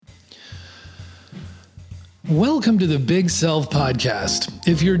Welcome to the Big Self Podcast.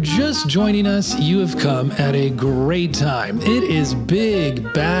 If you're just joining us, you have come at a great time. It is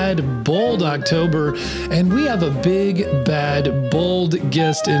Big, Bad, Bold October, and we have a big, bad, bold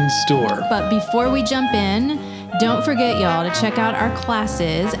guest in store. But before we jump in, don't forget, y'all, to check out our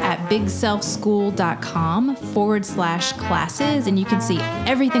classes at bigselfschool.com/classes, and you can see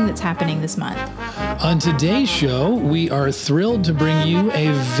everything that's happening this month. On today's show, we are thrilled to bring you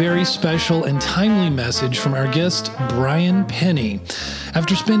a very special and timely message from our guest, Brian Pennie.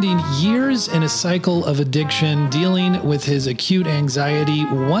 After spending years in a cycle of addiction, dealing with his acute anxiety,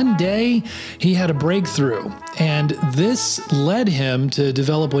 one day he had a breakthrough. And this led him to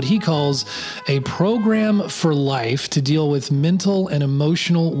develop what he calls a program for life to deal with mental and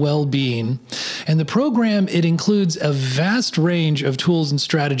emotional well-being. And the program, it includes a vast range of tools and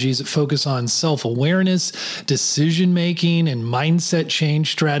strategies that focus on self-awareness, decision-making, and mindset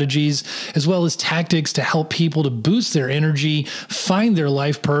change strategies, as well as tactics to help people to boost their energy, find their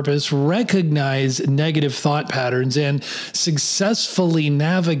life purpose, recognize negative thought patterns, and successfully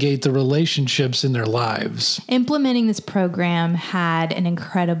navigate the relationships in their lives. Implementing this program had an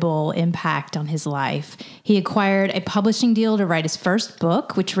incredible impact on his life. He acquired a publishing deal to write his first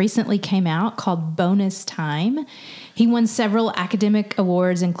book, which recently came out, called Bonus Time. He won several academic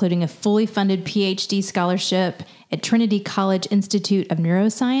awards, including a fully funded PhD scholarship at Trinity College Institute of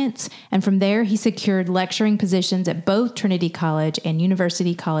Neuroscience. And from there, he secured lecturing positions at both Trinity College and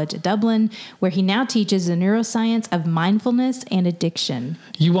University College Dublin, where he now teaches the neuroscience of mindfulness and addiction.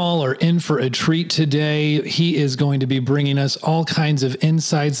 You all are in for a treat today. He is going to be bringing us all kinds of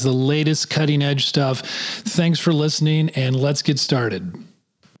insights, the latest cutting edge stuff. Thanks for listening, and let's get started.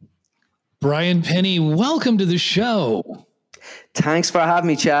 Brian Pennie, welcome to the show. Thanks for having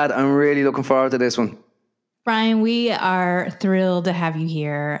me, Chad. I'm really looking forward to this one. Brian, we are thrilled to have you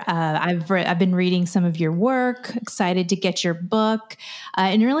here. I've been reading some of your work, excited to get your book,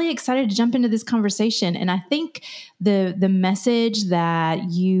 and really excited to jump into this conversation. And I think the message that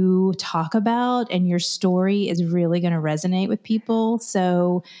you talk about and your story is really going to resonate with people.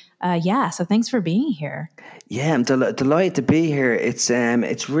 So so thanks for being here. Yeah, I'm delighted to be here. It's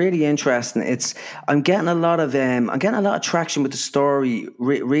really interesting. I'm getting a lot of traction with the story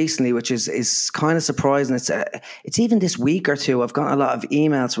recently, which is kind of surprising. It's even this week or two, I've gotten a lot of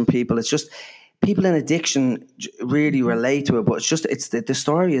emails from people. It's just people in addiction really relate to it, but the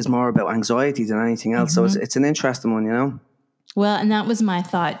story is more about anxiety than anything else. Mm-hmm. So it's an interesting one, you know. Well, and that was my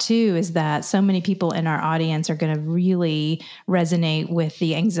thought too, is that so many people in our audience are going to really resonate with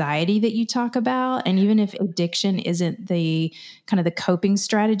the anxiety that you talk about. And even if addiction isn't the kind of the coping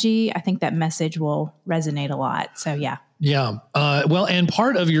strategy, I think that message will resonate a lot. So yeah. Yeah. Well, and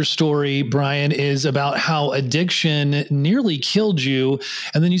part of your story, Brian, is about how addiction nearly killed you.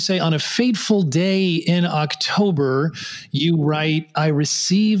 And then you say, on a fateful day in October, you write, I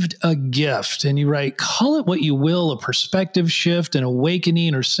received a gift. And you write, call it what you will, a perspective shift, an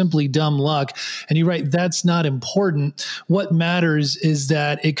awakening, or simply dumb luck. And you write, that's not important. What matters is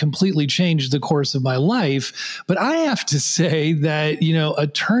that it completely changed the course of my life. But I have to say that, you know,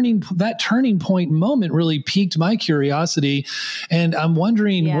 that turning point moment really piqued my curiosity. And I'm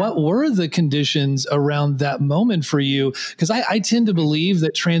wondering, what were the conditions around that moment for you? Because I tend to believe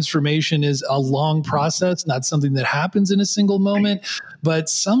that transformation is a long process, not something that happens in a single moment. But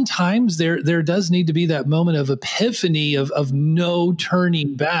sometimes there does need to be that moment of epiphany, of no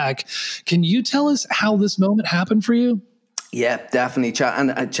turning back. Can you tell us how this moment happened for you? Yeah, definitely,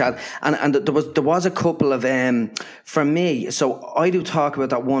 Chad. And there was a couple of for me. So I do talk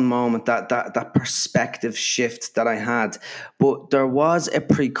about that one moment, that perspective shift that I had, but there was a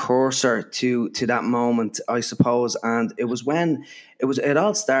precursor to that moment, I suppose. And it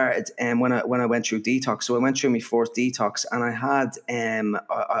all started when I went through detox. So I went through my fourth detox, and I had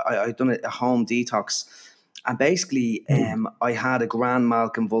I done a home detox. And basically, I had a grand mal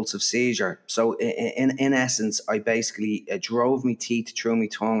convulsive seizure. So in essence, I basically drove my teeth through my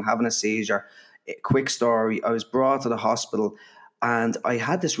tongue, having a seizure. Quick story, I was brought to the hospital, and I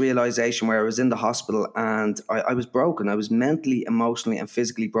had this realization where I was in the hospital, and I was broken. I was mentally, emotionally, and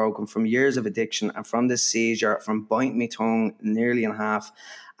physically broken from years of addiction and from this seizure, from biting my tongue nearly in half.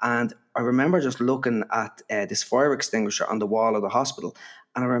 And I remember just looking at this fire extinguisher on the wall of the hospital.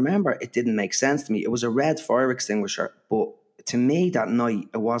 And I remember it didn't make sense to me. It was a red fire extinguisher, but to me that night,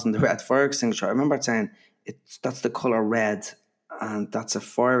 it wasn't a red fire extinguisher. I remember saying, that's the colour red, and that's a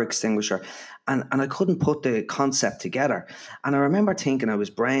fire extinguisher. And I couldn't put the concept together. And I remember thinking I was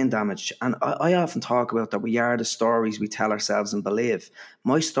brain damaged. And I often talk about that we are the stories we tell ourselves and believe.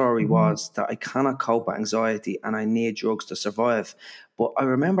 My story was that I cannot cope with anxiety and I need drugs to survive. But I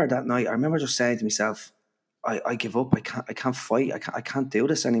remember that night, I remember just saying to myself, I give up. I can't fight. I can't do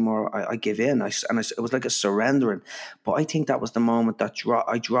this anymore. I give in. It was like a surrendering. But I think that was the moment that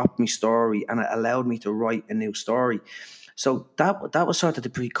I dropped my story, and it allowed me to write a new story. So that was sort of the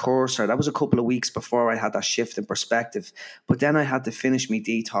precursor. That was a couple of weeks before I had that shift in perspective. But then I had to finish my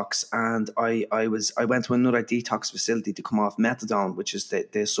detox, and I went to another detox facility to come off methadone, which is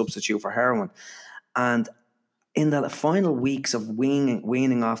the substitute for heroin. And in the final weeks of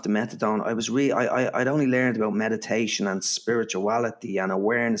weaning off the methadone, I'd only learned about meditation and spirituality and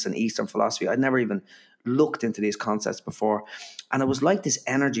awareness and Eastern philosophy. I'd never even looked into these concepts before. And it was like this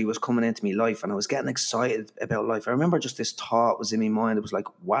energy was coming into my life, and I was getting excited about life. I remember just this thought was in my mind. It was like,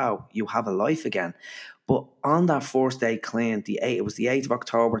 wow, you have a life again. But on that first day clean, it was the 8th of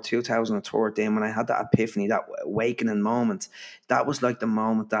October 2013, when I had that epiphany, that awakening moment. That was like the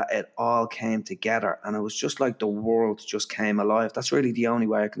moment that it all came together, and it was just like the world just came alive. That's really the only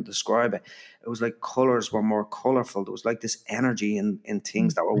way I can describe it. It was like colors were more colorful. There was like this energy in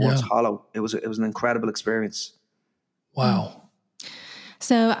things that were once hollow. It was an incredible experience. Wow.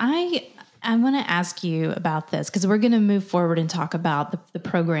 So I want to ask you about this, because we're going to move forward and talk about the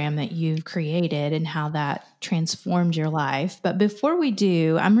program that you've created and how that transformed your life. But before we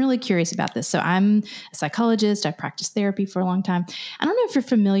do, I'm really curious about this. So I'm a psychologist. I've practiced therapy for a long time. I don't know if you're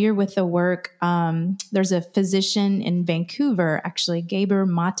familiar with the work. There's a physician in Vancouver, actually, Gabor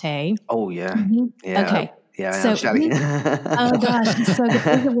Mate. Oh, yeah. Mm-hmm. Yeah. Okay. Yeah, I So am, Shelley. oh gosh, so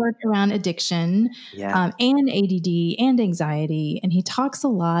there's a work around addiction and ADD and anxiety, and he talks a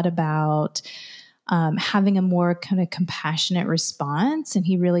lot about having a more kind of compassionate response, and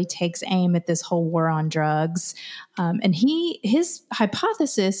he really takes aim at this whole war on drugs. And his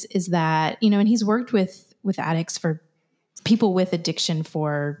hypothesis is that, and he's worked with addicts, for people with addiction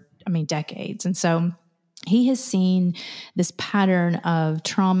for, decades, and so he has seen this pattern of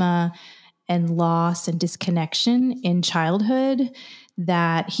trauma and loss and disconnection in childhood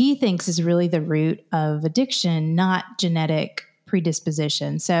that he thinks is really the root of addiction, not genetic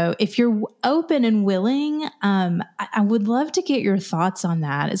predisposition. So if you're open and willing, I would love to get your thoughts on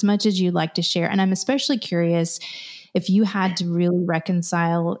that as much as you'd like to share. And I'm especially curious if you had to really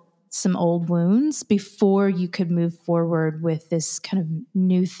reconcile some old wounds before you could move forward with this kind of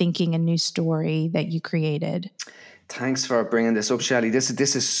new thinking and new story that you created. Thanks for bringing this up, Shelley. This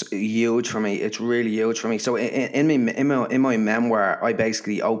is huge for me. It's really huge for me. So in my memoir, I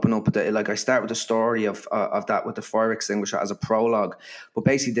basically open up I start with the story of that with the fire extinguisher as a prologue. But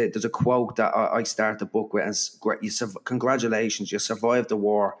basically, there's a quote that I start the book with as, "Congratulations, you survived the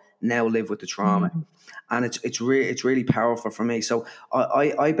war. Now live with the trauma." Mm-hmm. And it's really powerful for me. So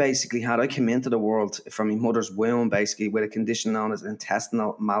I basically I came into the world from my mother's womb, basically, with a condition known as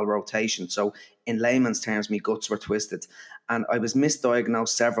intestinal malrotation. So in layman's terms, my guts were twisted, and I was misdiagnosed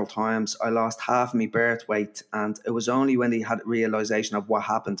several times. I lost half my birth weight, and it was only when they had realization of what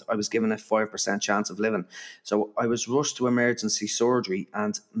happened, I was given a 5% chance of living. So I was rushed to emergency surgery,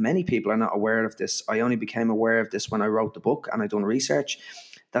 and many people are not aware of this. I only became aware of this when I wrote the book and I done research,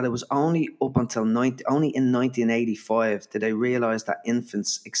 that it was only up until only in 1985 did they realize that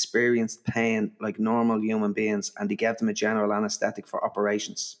infants experienced pain like normal human beings, and they gave them a general anesthetic for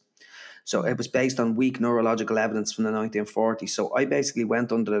operations. So it was based on weak neurological evidence from the 1940s. So I basically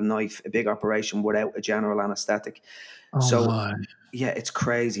went under the knife, a big operation, without a general anesthetic. Yeah, it's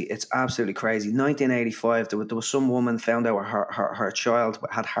crazy. It's absolutely crazy. 1985, there was some woman found out her child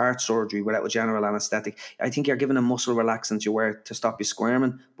had heart surgery without a general anesthetic. I think you're given a muscle relaxant you wear to stop you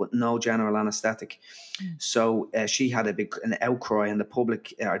squirming, but no general anesthetic. So she had an outcry, and the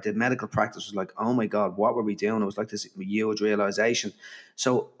public, the medical practice was like, "Oh my God, what were we doing?" It was like this huge realization.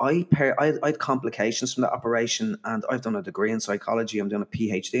 So I had complications from the operation, and I've done a degree in psychology. I'm doing a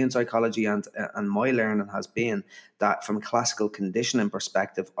PhD in psychology, and my learning has been that from a classical conditioning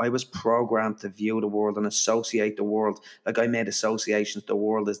perspective, I was programmed to view the world and associate the world. Like, I made associations. The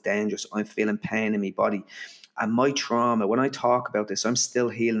world is dangerous. I'm feeling pain in my body. And my trauma, when I talk about this, I'm still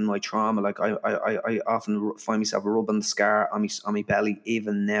healing my trauma. Like, I often find myself rubbing the scar on my belly,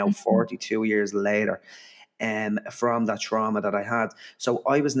 even now, 42 years later, from that trauma that I had. So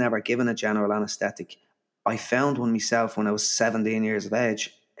I was never given a general anesthetic. I found one myself when I was 17 years of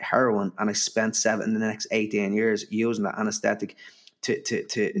age, heroin, and I spent the next 18 years using that anesthetic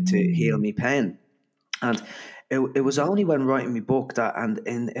to heal me pain. And it was only when writing my book that, and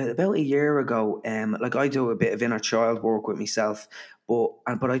in about a year ago, I do a bit of inner child work with myself, but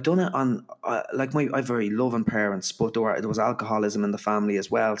I done it on I very loving parents, but there was alcoholism in the family as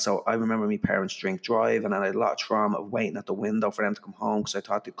well. So I remember my parents drink drive, and I had a lot of trauma of waiting at the window for them to come home because I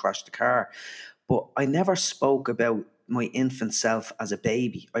thought they'd crash the car. But I never spoke about my infant self as a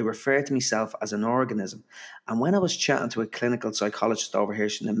baby. I refer to myself as an organism. And when I was chatting to a clinical psychologist over here,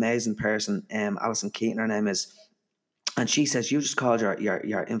 she's an amazing person, Alison Keaton, her name is, and she says, you just called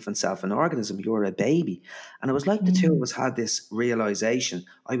your infant self an organism. You're a baby. And it was like the two of us had this realization.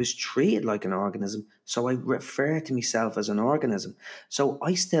 I was treated like an organism, so I refer to myself as an organism. So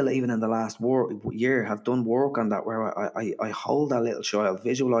I still, even in the last year, have done work on that, where I hold that little child,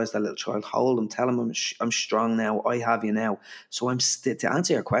 visualize that little child, hold him, tell him I'm strong now, I have you now. So I'm still, to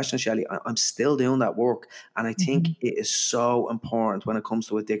answer your question, Shelley, I'm still doing that work. And I think it is so important when it comes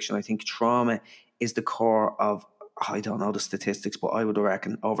to addiction. I think trauma is the core of, I don't know the statistics, but I would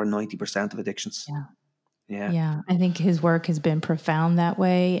reckon over 90% of addictions. Yeah. I think his work has been profound that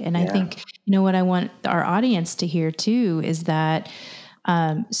way. And I think, what I want our audience to hear too is that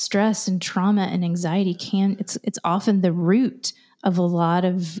stress and trauma and anxiety it's often the root of a lot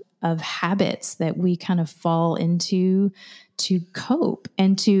of habits that we kind of fall into to cope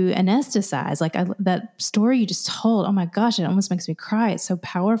and to anesthetize. Like that story you just told, oh my gosh, it almost makes me cry. It's so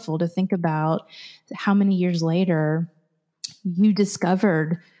powerful to think about how many years later you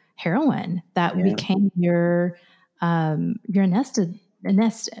discovered heroin that became your what's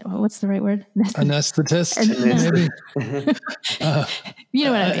the right word? Anesthetist, maybe. You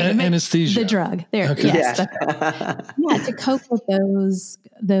know what I mean? Anesthesia. The drug. There. Okay. Yes. To cope with those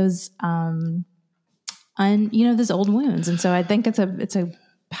those old wounds. And so I think it's a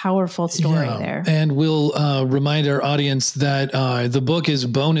powerful story there. And we'll remind our audience that the book is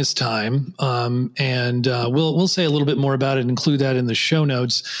Bonus Time, and we'll say a little bit more about it and include that in the show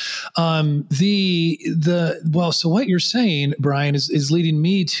notes. So what you're saying, Brian, is leading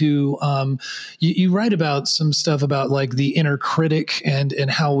me to you write about some stuff about like the inner critic and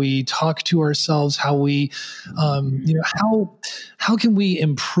how we talk to ourselves, how we how can we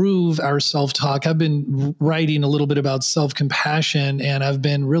improve our self-talk? I've been writing a little bit about self-compassion, and I've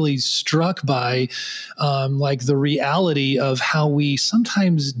been really struck by like the reality of how we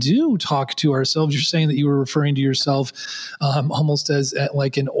sometimes do talk to ourselves. You're saying that you were referring to yourself almost as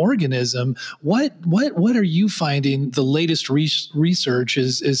like an organism. What are you finding the latest research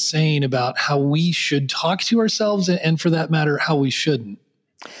is saying about how we should talk to ourselves, and for that matter, how we shouldn't?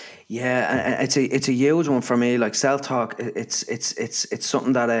 Yeah, it's a huge one for me. Like self-talk, it's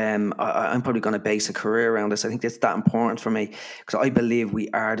something that I'm probably going to base a career around this. I think it's that important for me because I believe we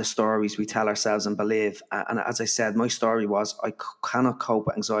are the stories we tell ourselves and believe. And as I said, my story was I cannot cope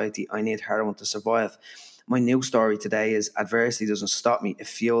with anxiety. I need heroin to survive. My new story today is adversity doesn't stop me. It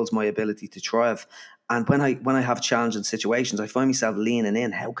fuels my ability to thrive. And when I have challenging situations, I find myself leaning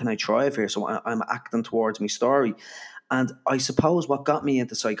in. How can I thrive here? So I'm acting towards my story. And I suppose what got me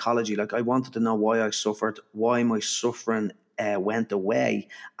into psychology, like I wanted to know why I suffered, why my suffering went away,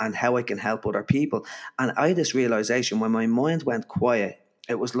 and how I can help other people. And I had this realization when my mind went quiet,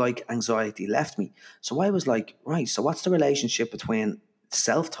 it was like anxiety left me. So I was like, right, so what's the relationship between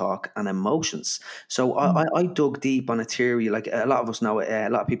self-talk and emotions? So I dug deep on a theory, like a lot of us know, a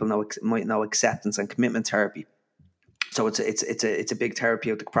lot of people might know acceptance and commitment therapy. So it's a big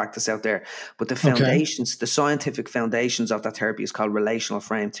therapeutic practice out there. But the foundations, the scientific foundations of that therapy is called relational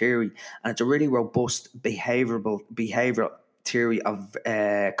frame theory. And it's a really robust behavioral theory of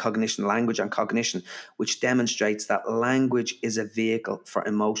cognition, language and cognition, which demonstrates that language is a vehicle for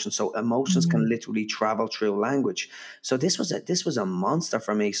emotion. So emotions can literally travel through language. So this was a monster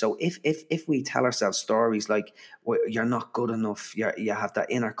for me. So if we tell ourselves stories like you're not good enough, you have that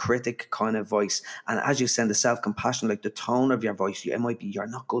inner critic kind of voice, and as you send the self-compassion, like the tone of your voice, it might be you're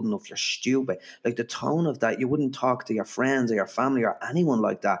not good enough, you're stupid. Like the tone of that, you wouldn't talk to your friends or your family or anyone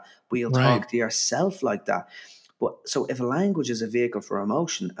like that, but you'll talk to yourself like that. But so if language is a vehicle for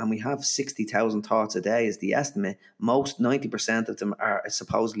emotion, and we have 60,000 thoughts a day is the estimate, most 90% of them are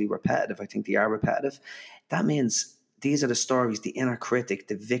supposedly repetitive. I think they are repetitive. That means these are the stories, the inner critic,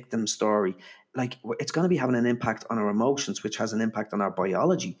 the victim story. Like it's going to be having an impact on our emotions, which has an impact on our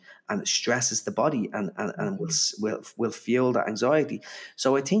biology, and it stresses the body and will fuel that anxiety.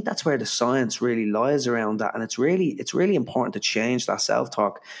 So I think that's where the science really lies around that. And it's really important to change that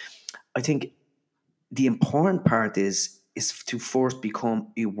self-talk. I think the important part is to first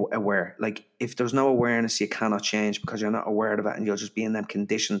become aware. Like if there's no awareness, you cannot change because you're not aware of it, and you'll just be in them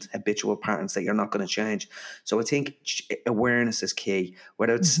conditioned habitual patterns that you're not going to change. So I think awareness is key,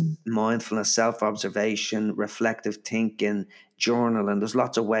 whether it's mindfulness, self-observation, reflective thinking, journaling. There's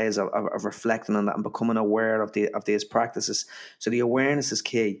lots of ways of reflecting on that and becoming aware of these practices. So the awareness is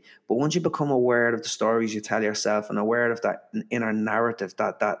key. But once you become aware of the stories you tell yourself and aware of that inner narrative,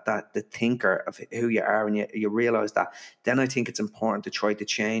 that the thinker of who you are, and you realize that, then I think it's important to try to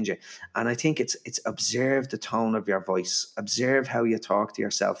change it. And I think it's observe the tone of your voice, observe how you talk to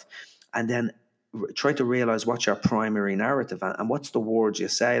yourself, and then try to realize what's your primary narrative and what's the words you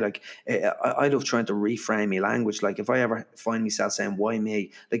say. Like, I love trying to reframe my language. Like, if I ever find myself saying, why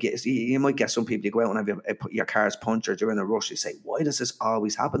me? Like, you might get some people, you go out and have your car's punctured, you're in a rush, you say, why does this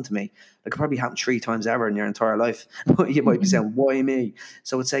always happen to me? Like, it probably happened 3 times ever in your entire life. But you might be saying, why me?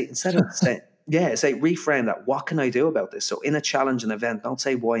 So it's say, instead of saying, say reframe that. What can I do about this? So in a challenging event, don't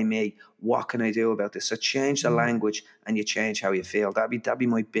say why me. What can I do about this? So change the language and you change how you feel. That'd be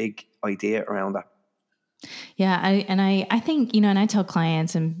my big idea around that. Yeah, I think, and I tell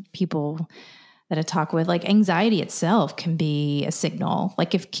clients and people that I talk with, like, anxiety itself can be a signal.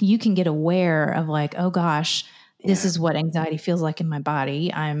 Like, if you can get aware of, like, oh gosh, this is what anxiety feels like in my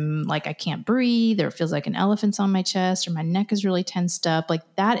body. I'm like, I can't breathe, or it feels like an elephant's on my chest, or my neck is really tensed up. Like,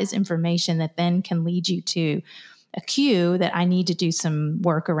 that is information that then can lead you to a cue that I need to do some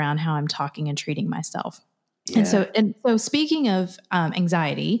work around how I'm talking and treating myself. Yeah. And so speaking of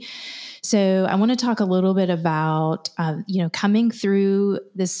anxiety, so I want to talk a little bit about, coming through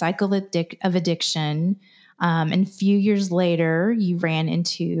this cycle of addiction. And a few years later, you ran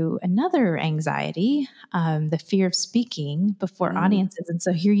into another anxiety, the fear of speaking before audiences. And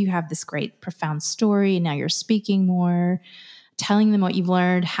so here you have this great, profound story. And now you're speaking more, telling them what you've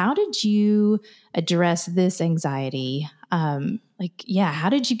learned. How did you address this anxiety? How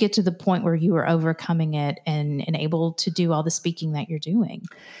did you get to the point where you were overcoming it and able to do all the speaking that you're doing?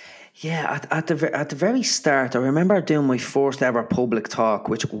 Yeah, at the very start, I remember doing my first ever public talk,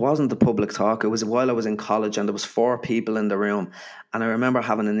 which wasn't a public talk. It was while I was in college, and there was 4 people in the room, and I remember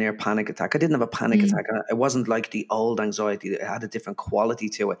having a near panic attack. I didn't have a panic attack. It wasn't like the old anxiety; it had a different quality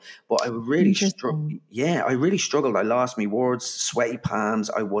to it. But I really I really struggled. I lost my words, sweaty palms.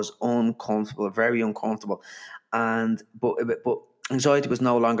 I was uncomfortable, very uncomfortable, but anxiety was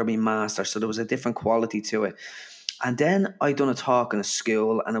no longer my master, so there was a different quality to it. And then I done a talk in a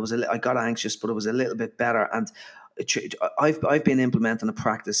school, and I got anxious, but it was a little bit better. And I've been implementing a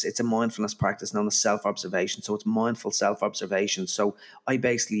practice. It's a mindfulness practice known as self-observation. So it's mindful self-observation. So I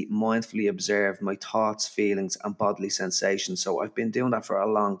basically mindfully observe my thoughts, feelings, and bodily sensations. So I've been doing that for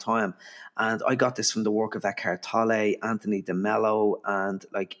a long time. And I got this from the work of Eckhart Tolle, Anthony DeMello, and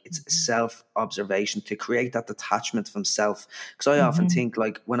like, it's self-observation to create that detachment from self. Because I often think,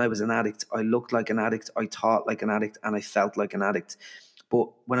 like, when I was an addict, I looked like an addict, I thought like an addict, and I felt like an addict. But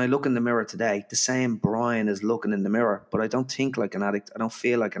when I look in the mirror today, the same Brian is looking in the mirror, but I don't think like an addict, I don't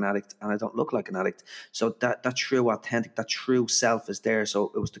feel like an addict, and I don't look like an addict. So that true authentic, that true self is there.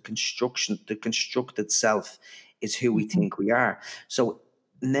 So it was the constructed self is who we think we are. So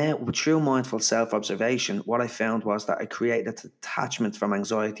now, with true mindful self-observation, what I found was that I created a detachment from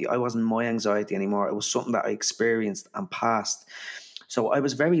anxiety. I wasn't my anxiety anymore. It was something that I experienced and passed. So I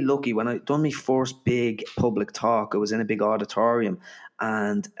was very lucky when I done my first big public talk. It was in a big auditorium,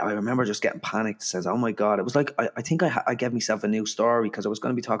 and I remember just getting panicked. It says, "Oh my God!" It was like I think I gave myself a new story, because I was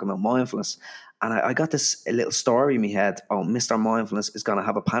going to be talking about mindfulness, and I got this a little story in my head. Oh, Mr. Mindfulness is going to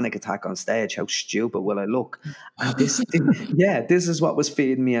have a panic attack on stage. How stupid will I look? And this is what was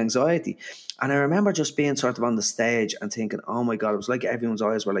feeding me anxiety. And I remember just being sort of on the stage and thinking, "Oh my God!" It was like everyone's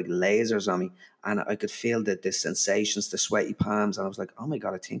eyes were like lasers on me, and I could feel the sensations, the sweaty palms, and I was like, "Oh my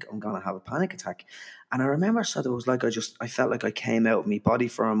God, I think I'm going to have a panic attack." And I remember, so it was like I felt like I came out of my body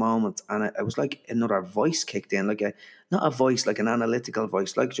for a moment, and it was like another voice kicked in, like not a voice like an analytical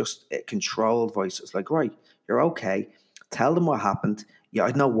voice, like just a controlled voice. It's like, right, you're okay. Tell them what happened. Yeah,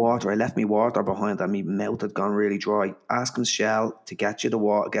 I'd no water. I left me water behind, and my mouth had gone really dry. Ask Michelle to get you the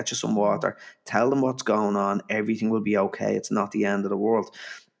water, get you some water. Tell them what's going on. Everything will be okay. It's not the end of the world.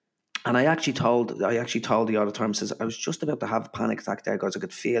 And I actually told the auditorium, says I was just about to have a panic attack there, because I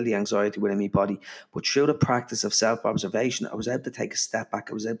could feel the anxiety within my body. But through the practice of self-observation, I was able to take a step back.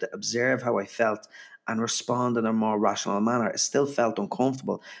 I was able to observe how I felt and respond in a more rational manner. It still felt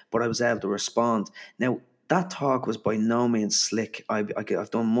uncomfortable, but I was able to respond. Now, that talk was by no means slick. I've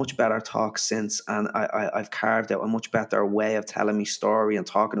done much better talks since, and I've carved out a much better way of telling my story and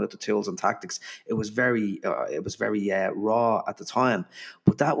talking about the tools and tactics. It was very raw at the time,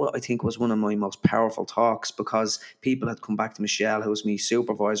 but that I think was one of my most powerful talks, because people had come back to Michelle, who was my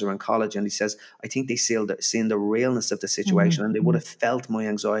supervisor in college, and he says, I think they seen the realness of the situation, and they would have felt my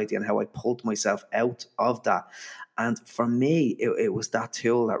anxiety and how I pulled myself out of that. And for me, it was that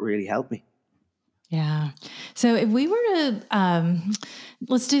tool that really helped me. Yeah. So if we were to,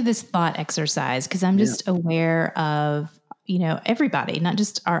 let's do this thought exercise, because I'm just aware of, everybody, not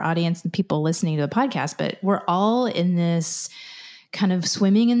just our audience and people listening to the podcast, but we're all in this kind of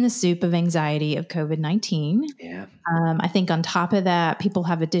swimming in the soup of anxiety of COVID-19. Yeah. I think on top of that, people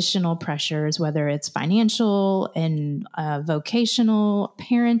have additional pressures, whether it's financial and vocational,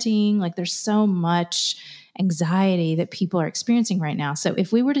 parenting. Like there's so much anxiety that people are experiencing right now. So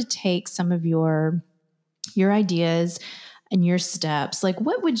if we were to take some of your ideas and your steps, like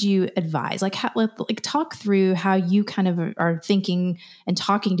what would you advise? Like, talk through how you kind of are thinking and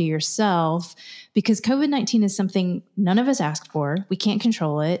talking to yourself, because COVID-19 is something none of us asked for. We can't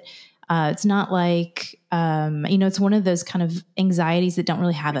control it. It's not like, it's one of those kind of anxieties that don't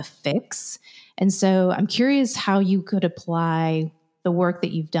really have a fix. And so I'm curious how you could apply the work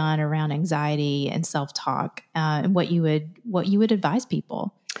that you've done around anxiety and self-talk, and what you would advise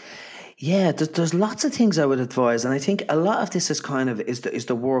people. Yeah, there's lots of things I would advise, and I think a lot of this is kind of is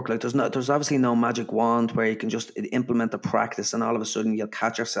the work. Like there's obviously no magic wand where you can just implement the practice and all of a sudden you'll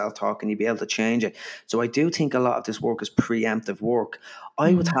catch yourself talking, you'll be able to change it. So I do think a lot of this work is preemptive work.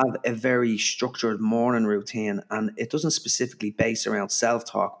 I would have a very structured morning routine, and it doesn't specifically base around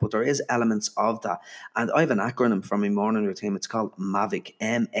self-talk, but there is elements of that. And I have an acronym for my morning routine. It's called MAVIG,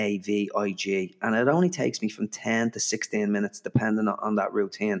 MAVIG, and it only takes me from 10 to 16 minutes, depending on that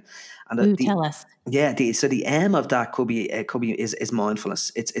routine. And tell us. Yeah, so the M of that could be is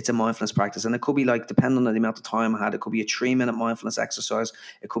mindfulness. It's a mindfulness practice, and it could be like, depending on the amount of time I had, it could be a 3-minute mindfulness exercise.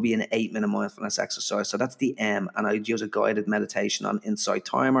 It could be an 8-minute mindfulness exercise. So that's the M, and I'd use a guided meditation on Insight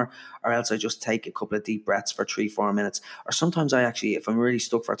Timer, or else I just take a couple of deep breaths for 3-4 minutes. Or sometimes I actually, if I'm really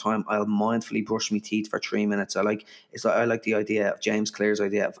stuck for time, I'll mindfully brush my teeth for 3 minutes. I like the idea of James Clear's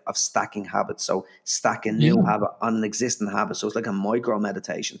idea of stacking habits. So stacking new habit on an existing habit. So it's like a micro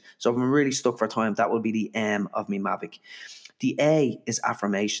meditation. So if I'm really stuck for time, that will be the M of me Mavic. The A is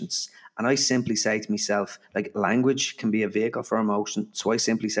affirmations. And I simply say to myself, like, language can be a vehicle for emotion. So I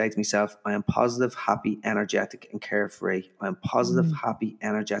simply say to myself, I am positive, happy, energetic, and carefree. I am positive, happy,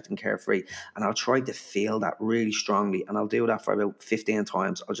 energetic, and carefree. And I'll try to feel that really strongly. And I'll do that for about 15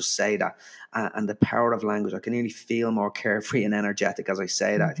 times. I'll just say that. And the power of language, I can really feel more carefree and energetic as I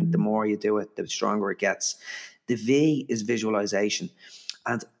say that. I think the more you do it, the stronger it gets. The V is visualization.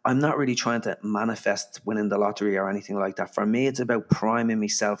 And I'm not really trying to manifest winning the lottery or anything like that. For me, it's about priming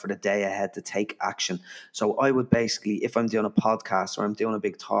myself for the day ahead to take action. So I would basically, if I'm doing a podcast or I'm doing a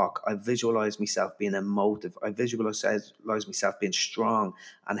big talk, I visualize myself being emotive. I visualize myself being strong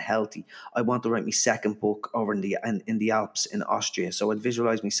and healthy. I want to write my second book over in the Alps in Austria. So I'd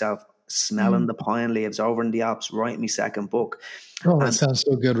visualize myself smelling the pine leaves over in the Alps, writing my second book. Oh, that sounds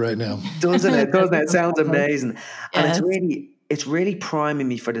so good right now. Doesn't it? It sounds amazing. Yes. And it's really priming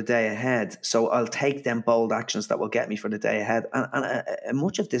me for the day ahead. So I'll take them bold actions that will get me for the day ahead. And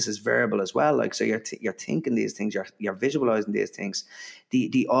much of this is variable as well. Like, so you're thinking these things, you're visualizing these things.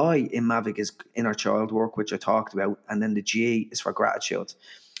 The I in Mavic is inner child work, which I talked about. And then the G is for gratitude.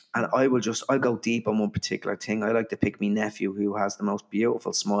 And I'll go deep on one particular thing. I like to pick my nephew, who has the most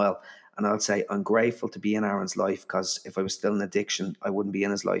beautiful smile. And I'll say, I'm grateful to be in Aaron's life, because if I was still in addiction, I wouldn't be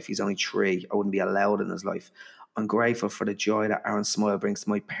in his life. He's only 3. I wouldn't be allowed in his life. I'm grateful for the joy that Aaron's smile brings to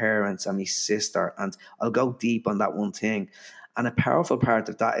my parents and my sister. And I'll go deep on that one thing. And a powerful part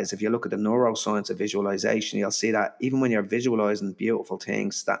of that is, if you look at the neuroscience of visualization, you'll see that even when you're visualizing beautiful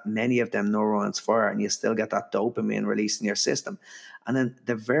things, that many of them neurons fire and you still get that dopamine release in your system. And then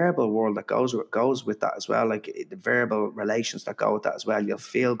the verbal world that goes with that as well, like the verbal relations that go with that as well. You'll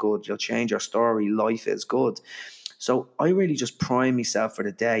feel good. You'll change your story. Life is good. So I really just prime myself for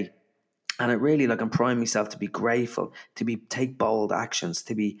the day. And it really, like, I'm priming myself to be grateful, to take bold actions,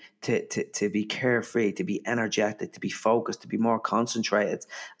 to be carefree, to be energetic, to be focused, to be more concentrated,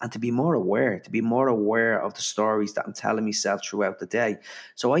 and to be more aware of the stories that I'm telling myself throughout the day.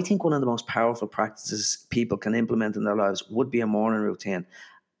 So I think one of the most powerful practices people can implement in their lives would be a morning routine.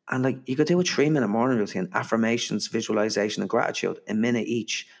 And like, you could do a 3-minute morning routine, affirmations, visualization, and gratitude, a minute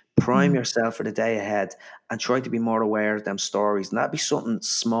each. Prime yourself for the day ahead and try to be more aware of them stories. And that'd be something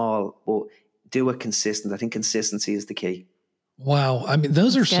small, but do it consistent. I think consistency is the key. Wow. I mean,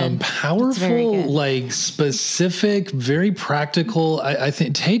 those are some powerful, like, specific, very practical, I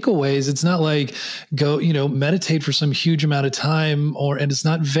think, takeaways. It's not like go, meditate for some huge amount of time, and it's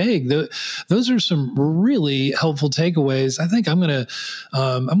not vague. Those are some really helpful takeaways. I think I'm going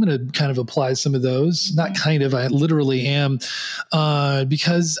to kind of apply some of those. Not kind of, I literally am,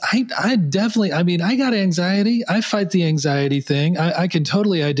 because I definitely, I mean, I got anxiety. I fight the anxiety thing. I can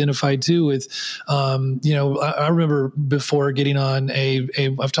totally identify too with, I remember before getting getting on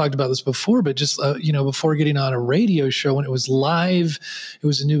I've talked about this before, but just, before getting on a radio show, when it was live, it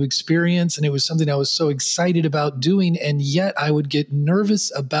was a new experience, and it was something I was so excited about doing. And yet I would get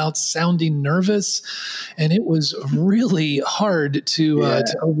nervous about sounding nervous. And it was really hard to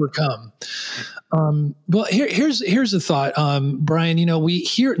overcome. Well, here's a thought, Brian. We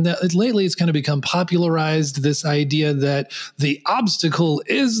hear that lately it's kind of become popularized, this idea that the obstacle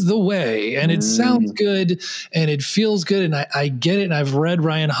is the way, and it sounds good and it feels good, and I get it. And I've read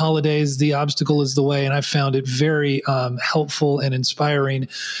Ryan Holiday's "The Obstacle Is the Way," and I found it very helpful and inspiring.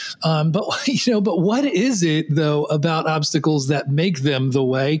 But but what is it though about obstacles that make them the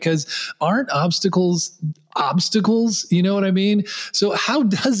way? Because aren't obstacles? You know what I mean? So how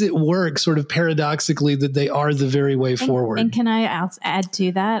does it work, sort of paradoxically, that they are the very way forward? And can I add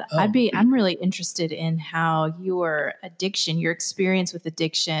to that? I'm really interested in how your experience with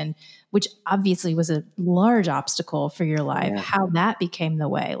addiction, which obviously was a large obstacle for your life, how that became the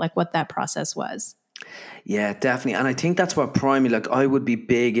way, like what that process was. Yeah, definitely. And I think that's what primarily, like, I would be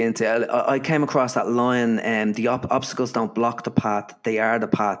big into. I came across that line, the obstacles don't block the path, they are the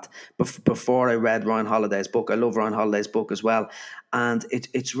path. Before I read Ryan Holiday's book, I love Ryan Holiday's book as well. And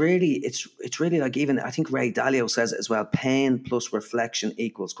it's really like, even I think Ray Dalio says it as well, pain plus reflection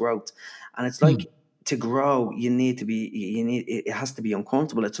equals growth. And it's like, to grow, it has to be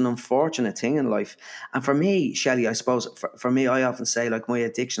uncomfortable. It's an unfortunate thing in life. And for me, Shelley, I suppose for me, I often say, like, my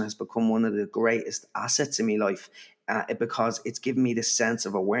addiction has become one of the greatest assets in my life, because it's given me this sense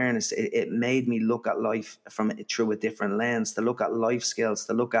of awareness. It made me look at life through a different lens, to look at life skills,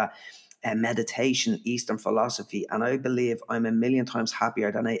 to look at meditation, Eastern philosophy. And I believe I'm a million times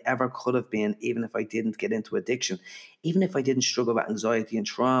happier than I ever could have been, even if I didn't get into addiction. Even if I didn't struggle with anxiety and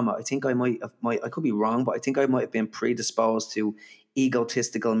trauma, I think I could be wrong, but I think I might have been predisposed to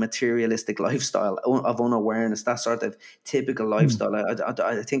egotistical, materialistic lifestyle of unawareness, that sort of typical lifestyle.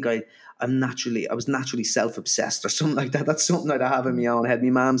 I think I was naturally self-obsessed or something like that. That's something that I have in my own head. My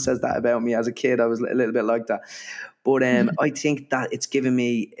mom says that about me as a kid. I was a little bit like that. But I think that it's given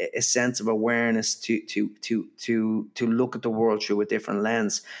me a sense of awareness to look at the world through a different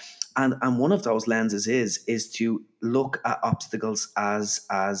lens. And one of those lenses is to look at obstacles as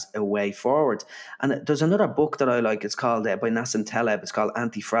a way forward. And there's another book that I like. It's called by Nassim Taleb. It's called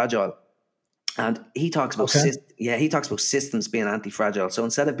Anti-Fragile. And he talks about systems being anti-fragile. So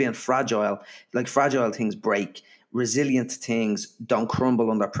instead of being fragile, like, fragile things break, resilient things don't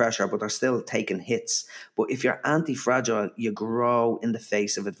crumble under pressure, but they're still taking hits. But if you're anti-fragile, you grow in the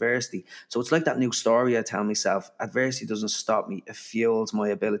face of adversity. So it's like that new story I tell myself: adversity doesn't stop me, it fuels my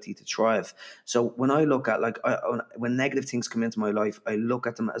ability to thrive. So when I look at, like, when negative things come into my life, I look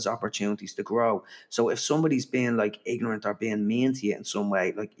at them as opportunities to grow. So if somebody's being, like, ignorant or being mean to you in some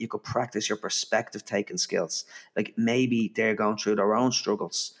way, like, you could practice your perspective taking skills. Like, maybe they're going through their own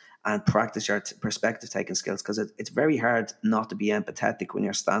struggles, and practice your perspective taking skills, because it's very hard not to be empathetic when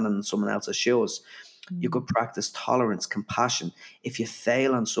you're standing in someone else's shoes. You could practice tolerance, compassion. If you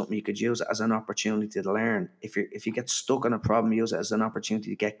fail on something, you could use it as an opportunity to learn. If you get stuck on a problem, use it as an opportunity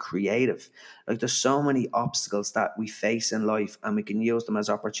to get creative. Like, there's so many obstacles that we face in life, and we can use them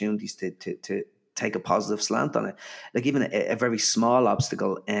as opportunities to take a positive slant on it. Like, even a very small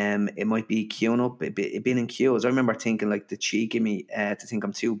obstacle, it might be queuing up, being in queues. I remember thinking, like, the cheek in me to think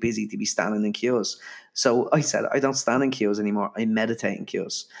I'm too busy to be standing in queues. So I said, I don't stand in queues anymore, I meditate in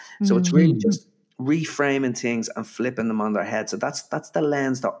queues. So it's really just reframing things and flipping them on their head. So that's the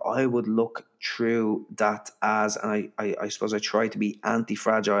lens that I would look through that as. And I suppose I try to be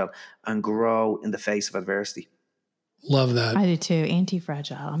anti-fragile and grow in the face of adversity. Love that. I do too.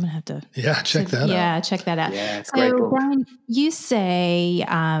 Anti-Fragile. I'm going to have to check that out. Yeah, check that out. Yeah, it's a great book. Brian, you say,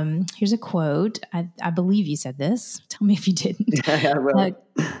 here's a quote. I believe you said this. Tell me if you didn't. Yeah, well.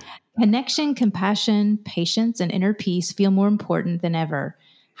 Connection, compassion, patience, and inner peace feel more important than ever.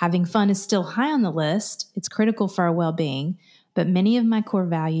 Having fun is still high on the list. It's critical for our well-being. But many of my core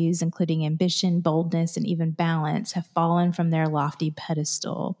values, including ambition, boldness, and even balance, have fallen from their lofty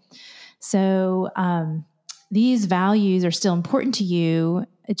pedestal. So, these values are still important to you.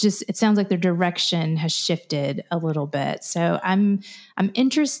 It sounds like their direction has shifted a little bit. So I'm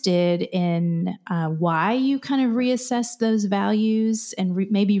interested in why you kind of reassessed those values and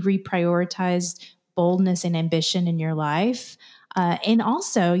maybe reprioritized boldness and ambition in your life. And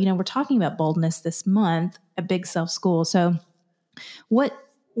also, we're talking about boldness this month at Big Self School. So what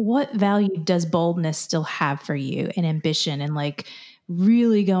value does boldness still have for you, and ambition, and, like,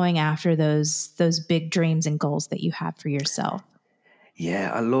 really going after those big dreams and goals that you have for yourself?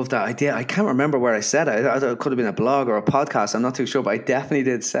 Yeah, I love that idea. I can't remember where I said it. It could have been a blog or a podcast. I'm not too sure, but I definitely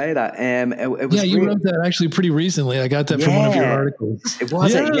did say that. It Yeah, was you real. wrote that actually pretty recently. I got that from one of your Yeah, articles. it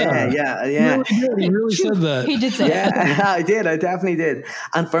was Yeah, it. Yeah, yeah, you yeah. really did. You really said that. He did say that. Yeah, I did. I definitely did.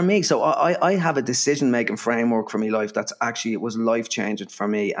 And for me, so I have a decision-making framework for me life that's actually, it was life-changing for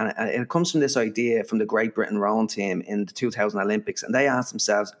me. And it comes from this idea from the Great Britain rowing team in the 2000 Olympics. And they asked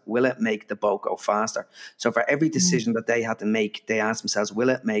themselves, will it make the boat go faster? So for every decision that they had to make, they asked themselves, will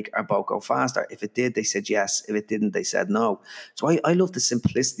it make our boat go faster? If it did, they said yes. If it didn't, they said no. So I love the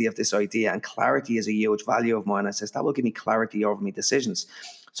simplicity of this idea, and clarity is a huge value of mine. I says that will give me clarity over my decisions.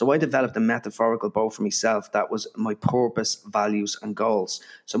 So I developed a metaphorical boat for myself that was my purpose, values, and goals.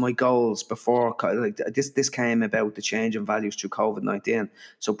 So my goals before, like this came about the change in values through COVID-19.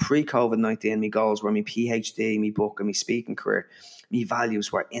 So pre-COVID-19, my goals were my PhD, my book, and my speaking career. My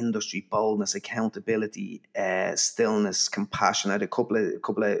values were industry, boldness, accountability, stillness, compassion. I had a couple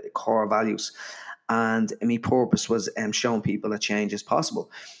of core values, and my purpose was showing people that change is possible.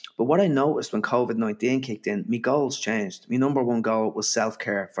 But what I noticed when COVID-19 kicked in, my goals changed. My number one goal was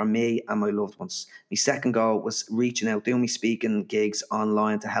self-care for me and my loved ones. My second goal was reaching out, doing my speaking gigs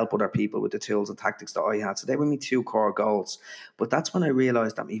online to help other people with the tools and tactics that I had. So they were my two core goals. But that's when I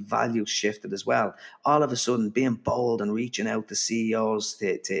realized that my values shifted as well. All of a sudden, being bold and reaching out to CEOs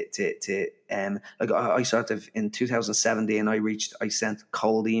like I sort of in 2017, I sent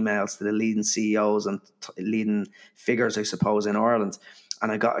cold emails to the leading CEOs and leading figures, I suppose, in Ireland.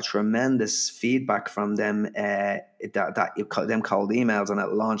 And I got a tremendous feedback from them, them cold emails, and it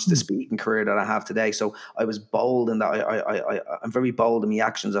launched the speaking career that I have today. So I was bold in that. I'm very bold in my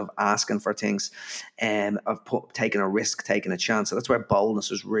actions of asking for things, of taking a risk, taking a chance. So that's where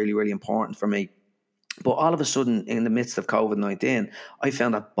boldness was really, really important for me. But all of a sudden, in the midst of COVID-19, I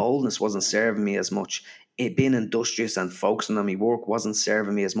found that boldness wasn't serving me as much. It being industrious and focusing on my work wasn't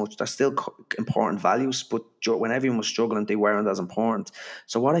serving me as much. There's still important values, but when everyone was struggling, they weren't as important.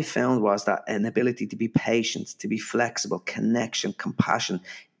 So what I found was that an ability to be patient, to be flexible, connection, compassion,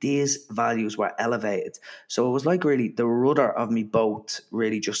 these values were elevated. So it was like really the rudder of my boat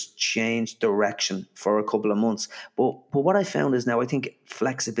really just changed direction for a couple of months. But what I found is now I think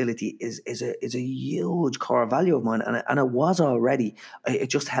flexibility is a huge core value of mine, and it was already. It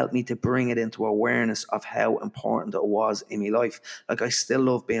just helped me to bring it into awareness of how important it was in my life. Like I still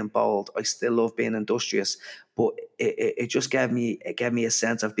love being bold, I still love being industrious, but it just gave me a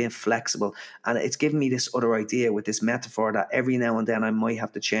sense of being flexible, and it's given me this other idea with this metaphor that every now and then I might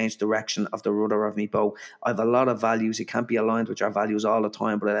have to change direction of the rudder of my boat. I have a lot of values. You can't be aligned with your values all the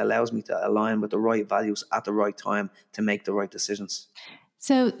time, but it allows me to align with the right values at the right time to make the right decisions.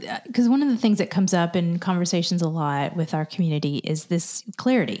 So, because one of the things that comes up in conversations a lot with our community is this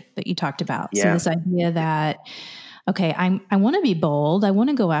clarity that you talked about. So Yeah. this idea that, okay, I want to be bold. I want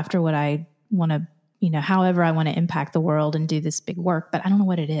to go after what I want to, however I want to impact the world and do this big work, but I don't know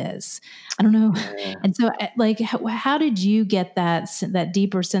what it is. I don't know. Yeah. And so like, how did you get that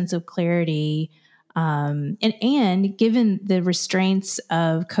deeper sense of clarity? And given the restraints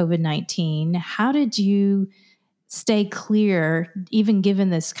of COVID-19, how did you stay clear, even given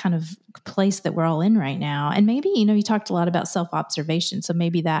this kind of place that we're all in right now? And maybe, you talked a lot about self-observation. So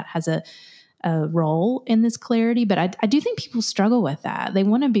maybe that has a role in this clarity, but I do think people struggle with that. They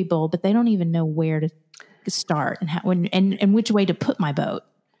want to be bold, but they don't even know where to start and how, and which way to put my boat.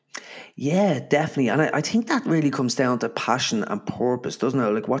 Yeah, definitely. And I think that really comes down to passion and purpose, doesn't it?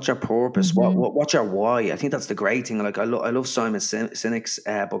 Like, what's your purpose? What's your why? I think that's the great thing. Like, I love Simon Sinek's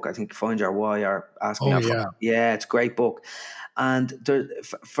book. I think Find Your Why or Ask Me. Oh, yeah. Yeah, it's a great book. And there,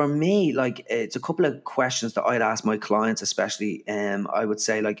 for me, like, it's a couple of questions that I'd ask my clients, especially. I would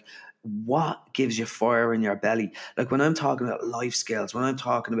say, like, what gives you fire in your belly? Like when I'm talking about life skills, when I'm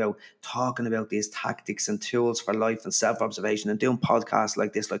talking about these tactics and tools for life and self-observation and doing podcasts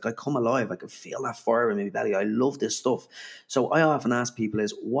like this, like I come alive, I can feel that fire in my belly. I love this stuff. So I often ask people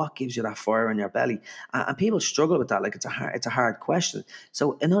is, what gives you that fire in your belly? And people struggle with that. Like it's a hard question.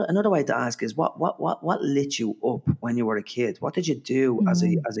 So another way to ask is what lit you up when you were a kid? What did you do as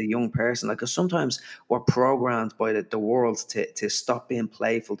a young person? Like, cause sometimes we're programmed by the world to stop being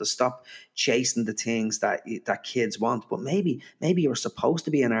playful, to stop chasing the things that kids want. But maybe you're supposed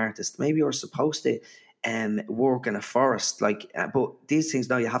to be an artist. Maybe you're supposed to work in a forest. Like, but these things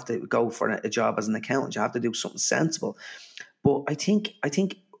now you have to go for a job as an accountant. You have to do something sensible. But I think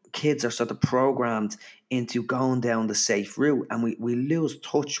kids are sort of programmed into going down the safe route, and we lose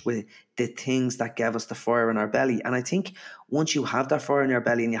touch with the things that give us the fire in our belly. And I think once you have that fire in your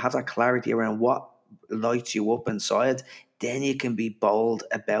belly and you have that clarity around what lights you up inside, then you can be bold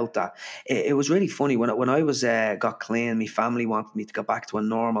about that. It was really funny when I was got clean. My family wanted me to go back to a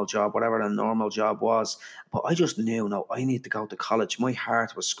normal job, whatever the normal job was. But I just knew, no, I need to go to college. My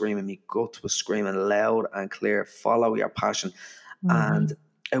heart was screaming, my gut was screaming loud and clear. Follow your passion. And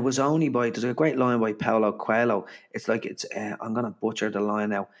it was only there's a great line by Paulo Coelho. It's like, I'm going to butcher the line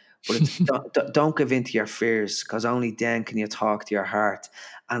now, but it's don't give in to your fears, because only then can you talk to your heart.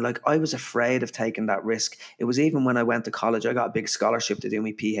 And like, I was afraid of taking that risk. It was even when I went to college, I got a big scholarship to do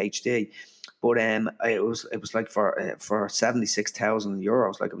my PhD. But it was like for 76,000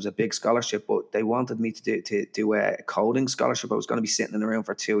 euros. Like, it was a big scholarship, but they wanted me to do a coding scholarship. I was going to be sitting in the room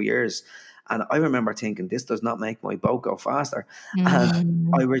for 2 years. And I remember thinking, this does not make my boat go faster.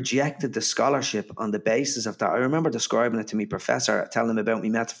 And I rejected the scholarship on the basis of that. I remember describing it to my professor, telling him about my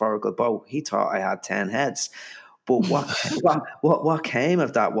metaphorical boat. He thought I had 10 heads. But what came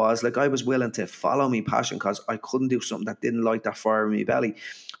of that was, like, I was willing to follow my passion because I couldn't do something that didn't light that fire in my belly.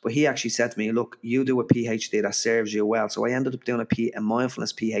 But he actually said to me, look, you do a PhD that serves you well. So I ended up doing a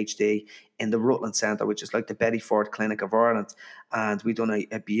mindfulness PhD in the Rutland Centre, which is like the Betty Ford Clinic of Ireland. And we done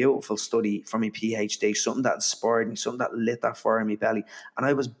a beautiful study for my PhD, something that inspired me, something that lit that fire in my belly. And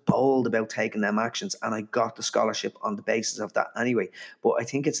I was bold about taking them actions, and I got the scholarship on the basis of that anyway. But I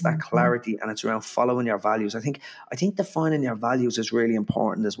think it's that clarity, and it's around following your values. I think defining your values is really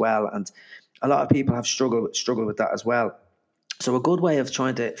important as well. And a lot of people have struggled with that as well. So a good way of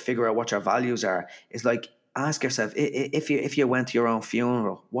trying to figure out what your values are is, like, ask yourself, if you went to your own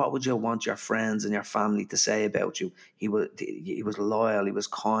funeral, what would you want your friends and your family to say about you? He was loyal, he was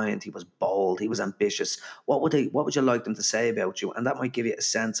kind, he was bold, he was ambitious. What would you like them to say about you? And that might give you a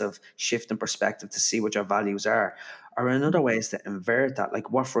sense of shift in perspective to see what your values are. Or another way is to invert that, like,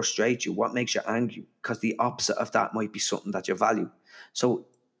 what frustrates you, what makes you angry, because the opposite of that might be something that you value. So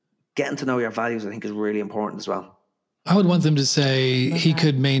getting to know your values, I think, is really important as well. I would want them to say he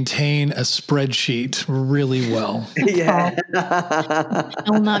could maintain a spreadsheet really well. Yeah. I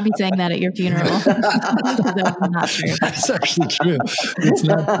will not be saying that at your funeral. That's not true. That's actually true. It's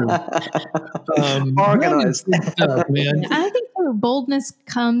not true. Organized. Stuff, man. I think boldness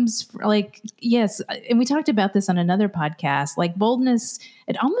comes, like, yes, and we talked about this on another podcast. Like, boldness,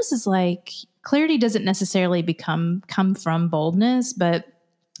 it almost is like clarity doesn't necessarily come from boldness, but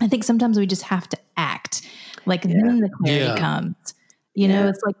I think sometimes we just have to act. Like, then the clarity comes. You know,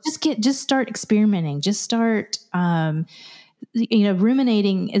 it's like, just start experimenting. Just start,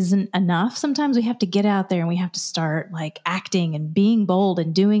 ruminating isn't enough. Sometimes we have to get out there and we have to start, like, acting and being bold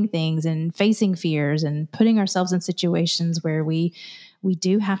and doing things and facing fears and putting ourselves in situations where we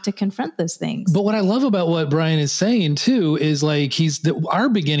do have to confront those things. But what I love about what Brian is saying too is, like, our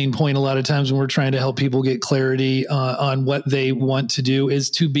beginning point a lot of times when we're trying to help people get clarity on what they want to do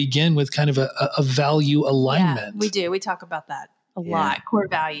is to begin with kind of a value alignment. Yeah, we do. We talk about that a lot. Core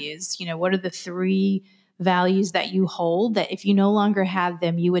values. What are the 3 values that you hold that if you no longer have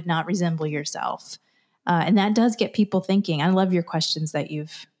them, you would not resemble yourself? And that does get people thinking. I love your questions that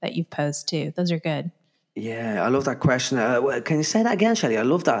you've posed too. Those are good. Yeah, I love that question. Can you say that again, Shelley? I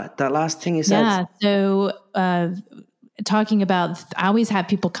love that last thing you said. Yeah, so talking about, I always have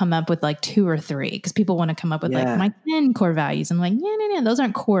people come up with like 2 or 3 because people want to come up with like my 10 core values. I'm like, no, those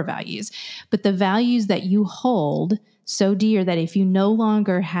aren't core values. But the values that you hold so dear that if you no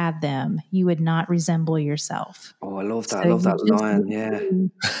longer have them, you would not resemble yourself. Oh, I love that. I love that line. Yeah.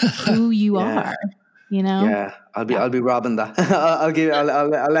 Who you are. Yeah, I'll be robbing that.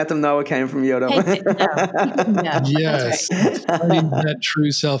 I'll let them know it came from you. Yes, that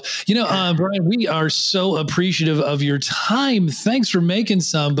true self. Brian, we are so appreciative of your time. Thanks for making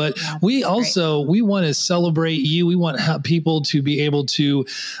some, but we want to celebrate you. We want people to be able to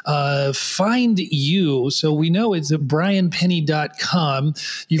find you. So we know it's at brianpennie.com.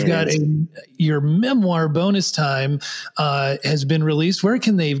 You've got your memoir, Bonus Time, has been released. Where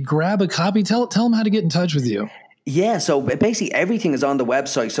can they grab a copy? Tell them how to get in touch with you. Yeah, so basically everything is on the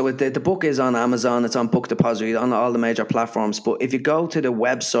website. So the book is on Amazon, it's on Book Depository, on all the major platforms. But if you go to the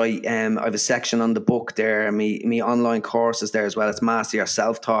website, I have a section on the book there. Me online courses there as well. It's Master Your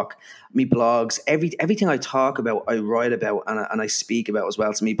Self-Talk, me blogs, everything I talk about, I write about and I speak about as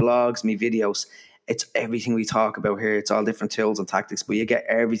well. So me blogs, me videos, it's everything we talk about here. It's all different tools and tactics, but you get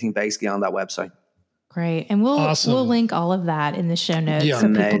everything basically on that website. Great. And we'll link all of that in the show notes so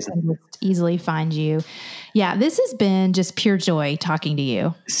people can just easily find you. Yeah, this has been just pure joy talking to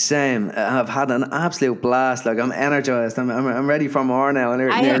you. Same. I've had an absolute blast. Like, I'm energized. I'm ready for more now. And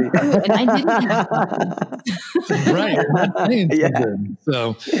I didn't. Right. Yeah.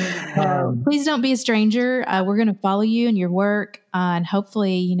 So please don't be a stranger. We're going to follow you and your work and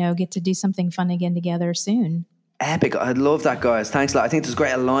hopefully, get to do something fun again together soon. Epic. I love that, guys. Thanks a lot. I think there's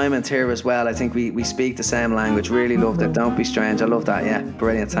great alignment here as well. I think we speak the same language. Really love that. Don't be strange. I love that. Yeah.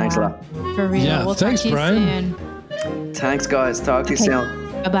 Brilliant. Thanks a lot. For real. Yeah. We'll Thanks, talk to you Brian. soon. Thanks, guys. Talk to you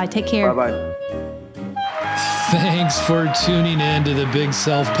soon. Bye-bye. Take care. Bye-bye. Thanks for tuning in to the Big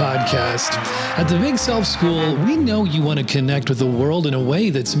Self Podcast. At the Big Self School, we know you want to connect with the world in a way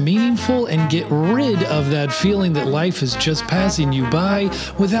that's meaningful and get rid of that feeling that life is just passing you by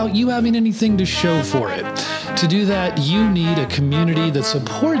without you having anything to show for it. To do that, you need a community that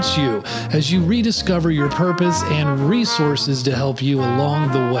supports you as you rediscover your purpose and resources to help you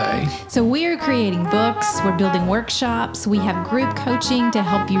along the way. So we are creating books, we're building workshops, we have group coaching to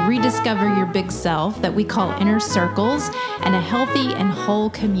help you rediscover your big self that we call Inner Circles, and a healthy and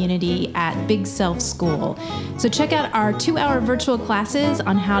whole community at Big Self School. So check out our 2-hour virtual classes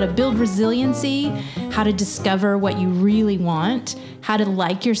on how to build resiliency, how to discover what you really want, how to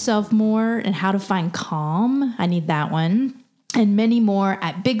like yourself more, and how to find calm. I need that one. And many more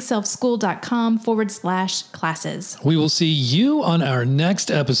at bigselfschool.com/classes. We will see you on our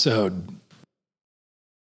next episode.